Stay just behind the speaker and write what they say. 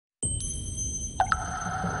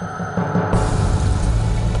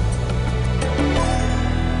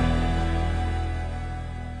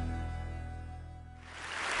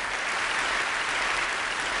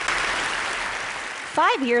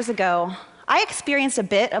5 years ago, I experienced a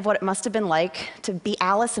bit of what it must have been like to be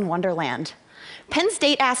Alice in Wonderland. Penn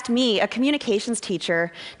State asked me, a communications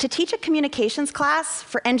teacher, to teach a communications class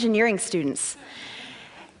for engineering students.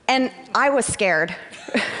 And I was scared,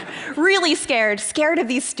 really scared of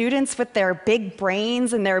these students with their big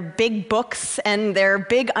brains and their big books and their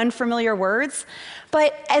big unfamiliar words.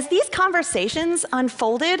 But as these conversations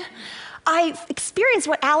unfolded, I experienced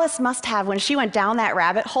what Alice must have when she went down that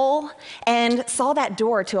rabbit hole and saw that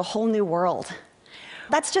door to a whole new world.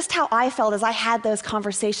 That's just how I felt as I had those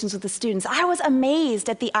conversations with the students. I was amazed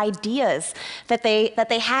at the ideas that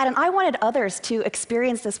they had, and I wanted others to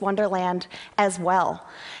experience this wonderland as well.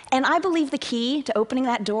 And I believe the key to opening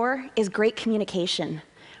that door is great communication.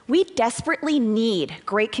 We desperately need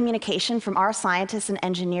great communication from our scientists and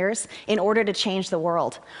engineers in order to change the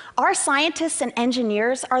world. Our scientists and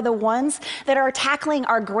engineers are the ones that are tackling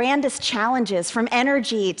our grandest challenges, from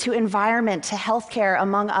energy to environment to healthcare,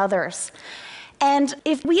 among others. And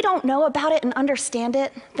if we don't know about it and understand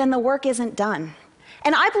it, then the work isn't done.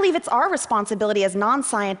 And I believe it's our responsibility as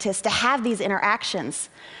non-scientists to have these interactions.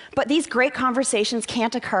 But these great conversations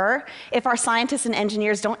can't occur if our scientists and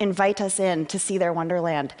engineers don't invite us in to see their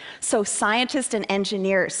wonderland. So scientists and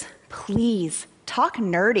engineers, please talk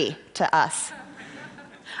nerdy to us.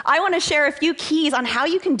 I want to share a few keys on how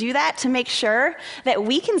you can do that to make sure that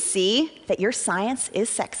we can see that your science is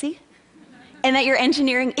sexy and that your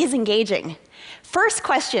engineering is engaging. First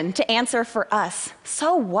question to answer for us: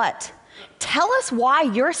 so what? Tell us why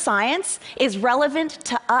your science is relevant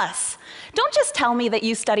to us. Don't just tell me that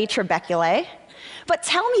you study trabeculae, but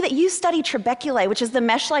tell me that you study trabeculae, which is the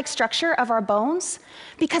mesh-like structure of our bones,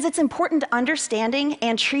 because it's important to understanding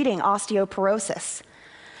and treating osteoporosis.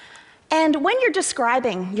 And when you're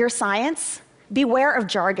describing your science, beware of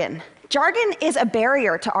jargon. Jargon is a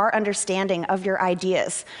barrier to our understanding of your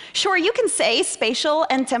ideas. Sure, you can say spatial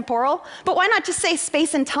and temporal, but why not just say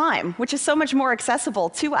space and time, which is so much more accessible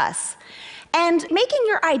to us? And making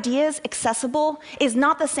your ideas accessible is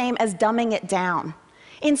not the same as dumbing it down.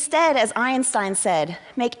 Instead, as Einstein said,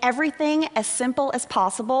 make everything as simple as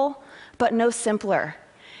possible, but no simpler.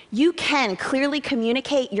 You can clearly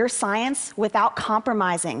communicate your science without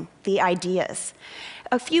compromising the ideas.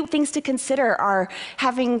 A few things to consider are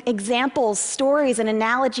having examples, stories, and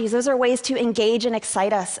analogies. Those are ways to engage and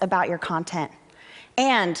excite us about your content.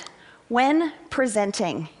 And when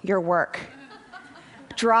presenting your work,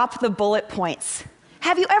 drop the bullet points.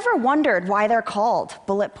 Have you ever wondered why they're called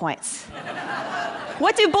bullet points?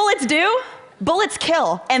 What do bullets do? Bullets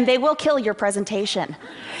kill, and they will kill your presentation.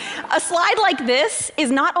 A slide like this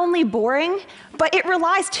is not only boring, but it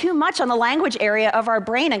relies too much on the language area of our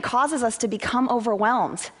brain and causes us to become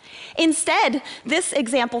overwhelmed. Instead, this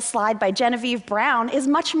example slide by Genevieve Brown is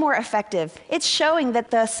much more effective. It's showing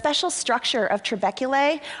that the special structure of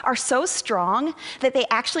trabeculae are so strong that they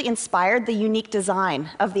actually inspired the unique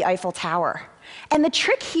design of the Eiffel Tower. And the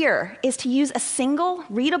trick here is to use a single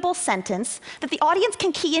readable sentence that the audience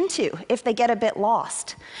can key into if they get a bit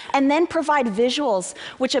lost, and then provide visuals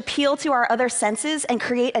which appeal to our other senses and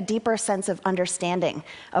create a deeper sense of understanding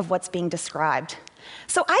of what's being described.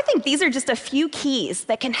 So I think these are just a few keys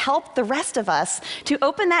that can help the rest of us to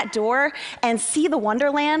open that door and see the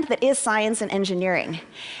wonderland that is science and engineering.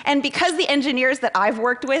 And because the engineers that I've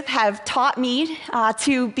worked with have taught me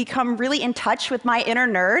to become really in touch with my inner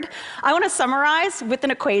nerd, I want to summarize with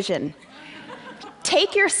an equation.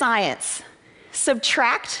 Take your science,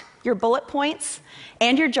 subtract your bullet points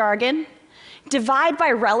and your jargon, divide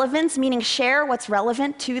by relevance, meaning share what's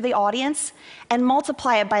relevant to the audience, and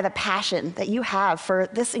multiply it by the passion that you have for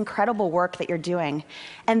this incredible work that you're doing.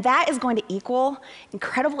 And that is going to equal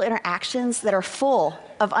incredible interactions that are full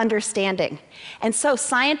of understanding. And so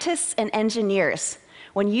scientists and engineers,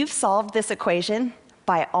 when you've solved this equation,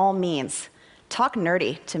 by all means, talk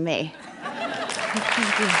nerdy to me.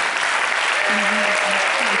 Thank you.